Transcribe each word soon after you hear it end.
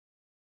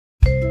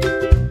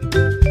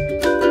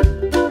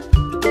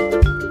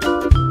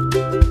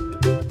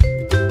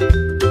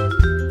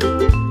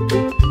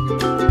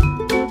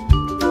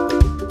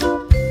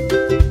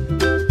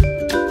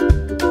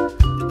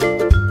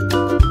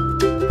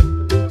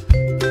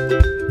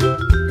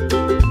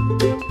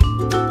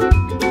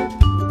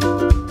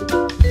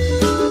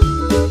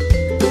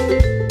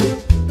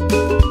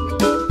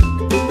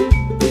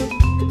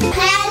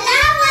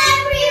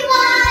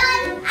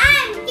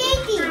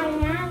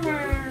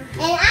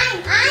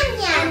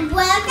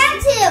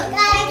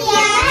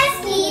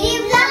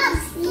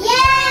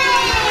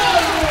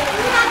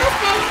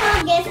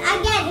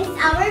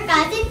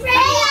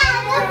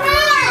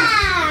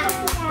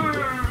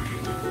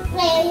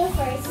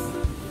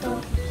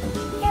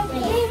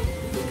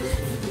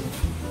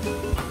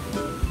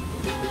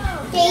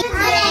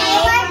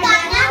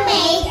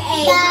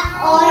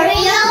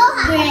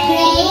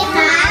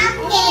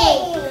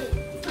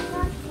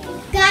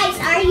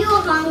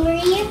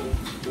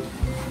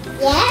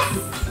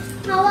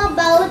How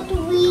about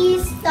we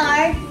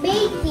start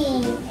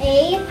baking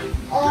a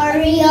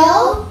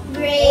Oreo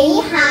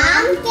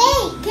Graham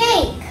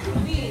cake?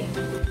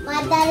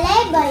 Madali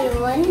ba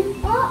yun?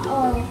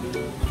 Oo.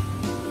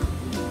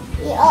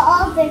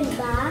 I-oven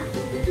ba?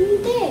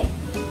 Hindi.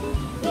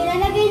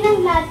 Ilalagay lang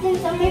natin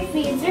sa may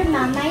freezer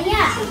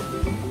mamaya.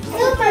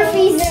 Super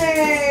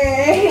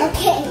freezer!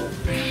 Okay.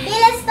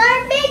 Let's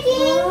start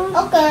baking!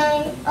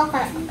 Okay.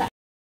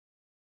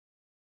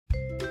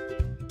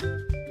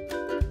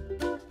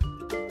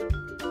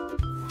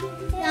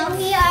 Now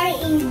here are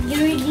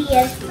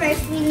ingredients.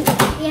 First we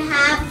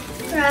have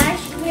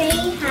crushed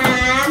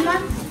graham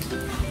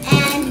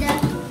and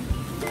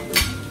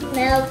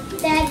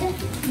melted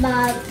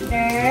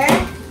butter.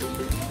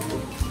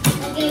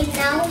 Okay,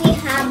 now we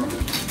have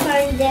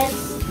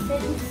condensed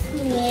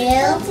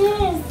milk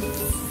and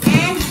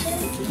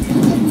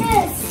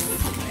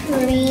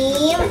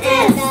cream,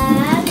 and the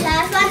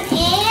last one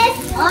is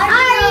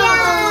Oreo.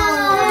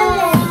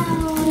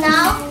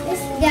 Now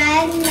it's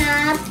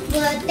gonna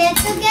put it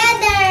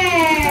together.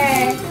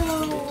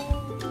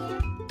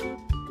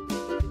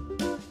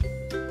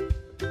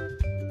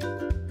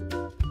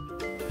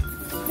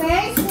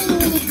 First, we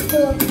need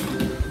to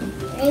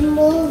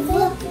remove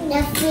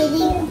the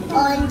filling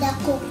on the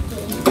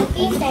cookie.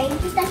 Okay, time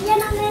to start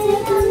yan ang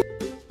ganyan.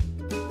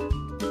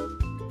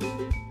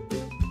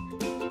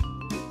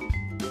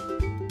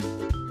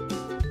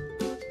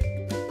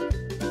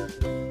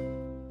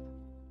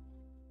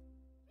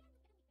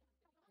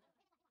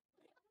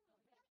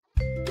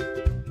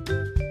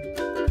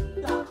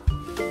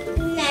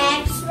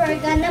 Next, we're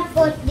gonna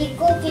put the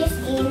cookies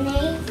in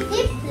a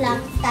ziplock.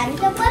 Time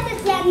to put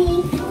it,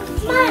 Yummy.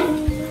 Come on.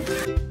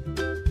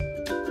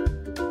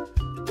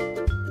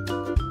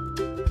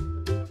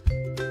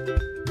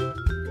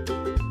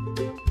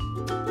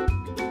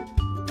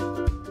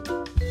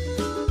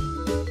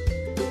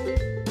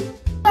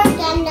 We're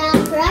gonna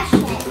crush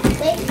it.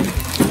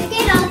 You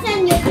can also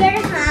use your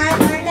hand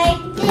or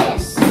like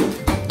this.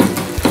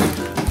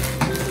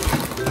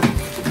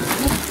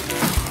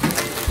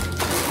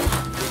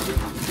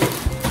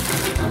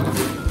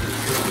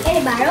 Can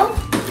you borrow?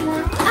 No.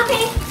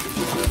 Okay.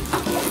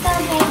 Let's go,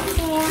 guys.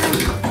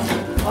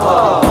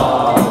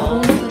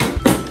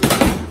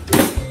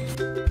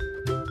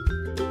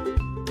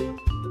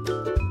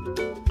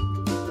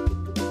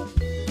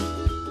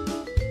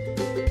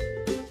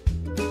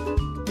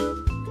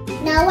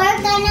 Now we're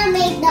gonna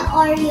make the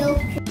Oreo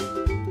cake.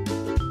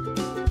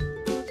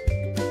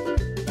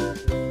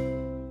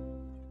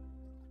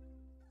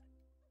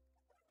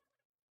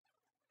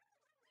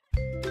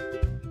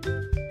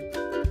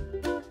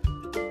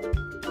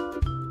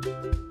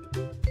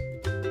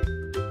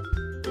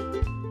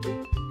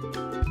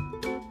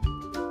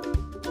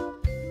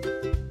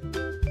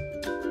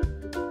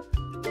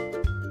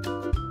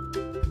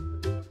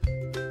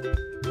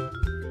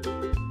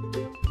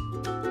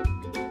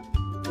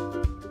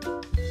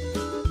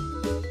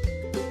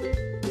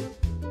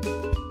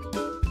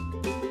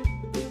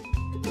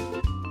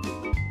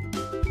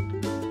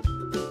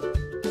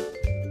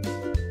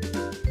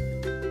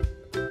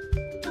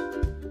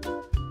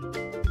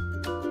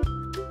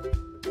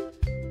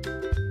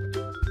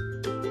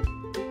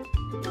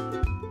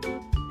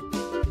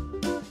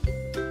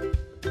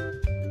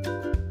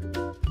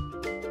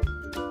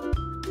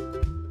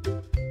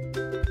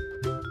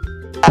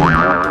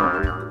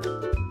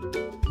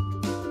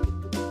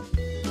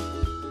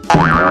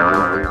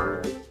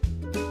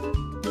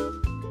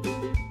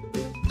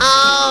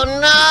 Oh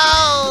no!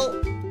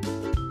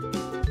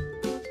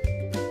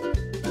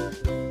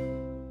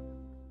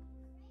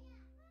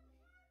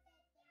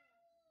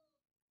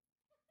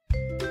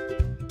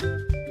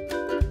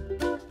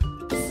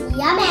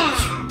 Yummy!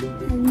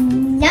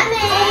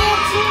 Yummy!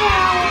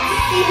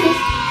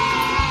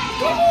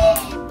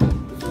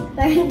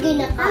 Parang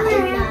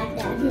kinakain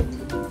natin.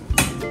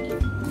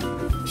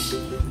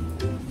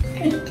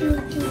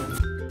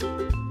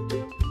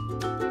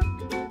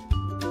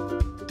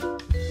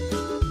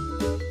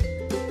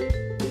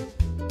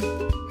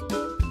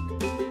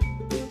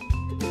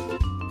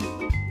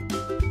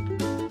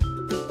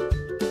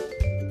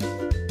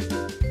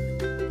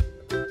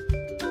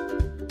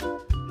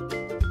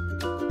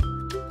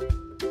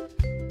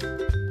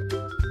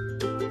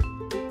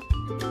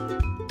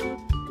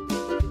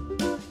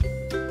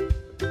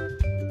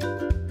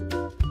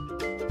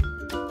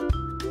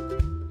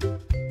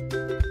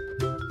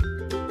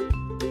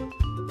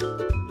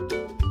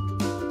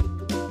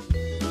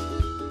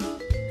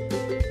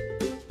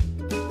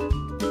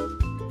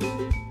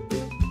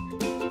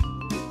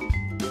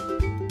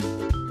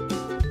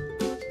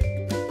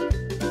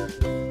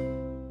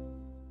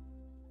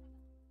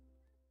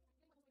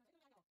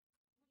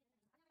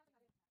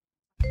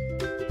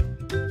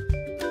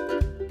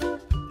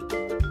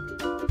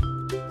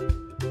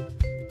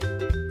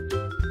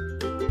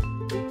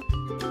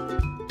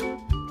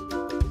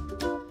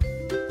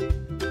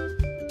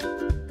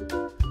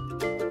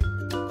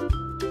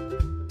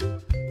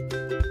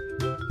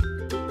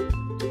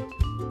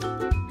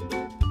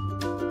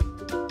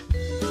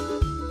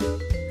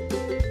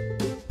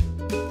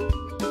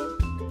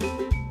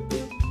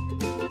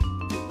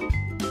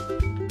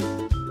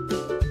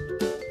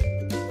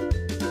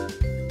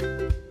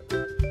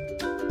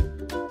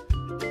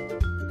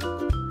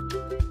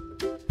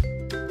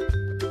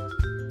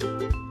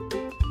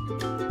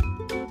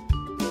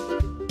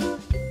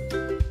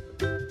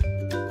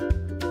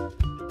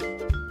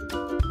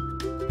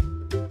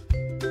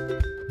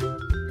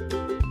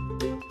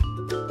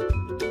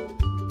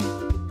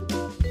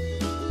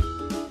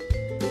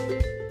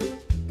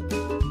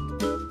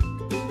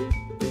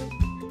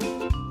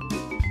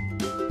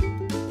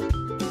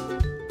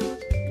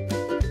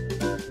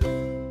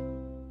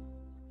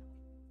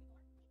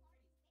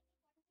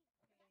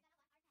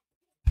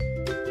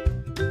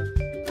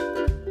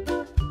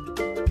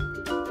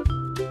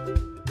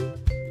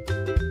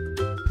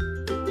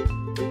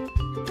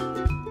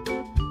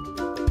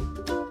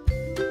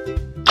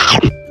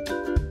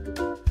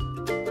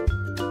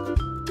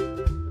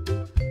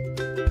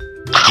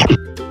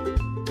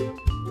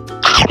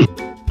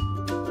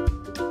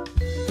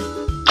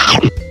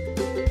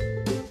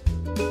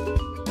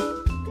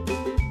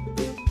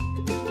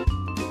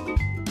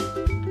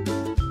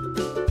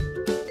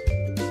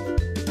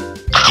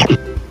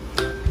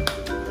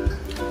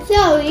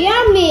 so yummy!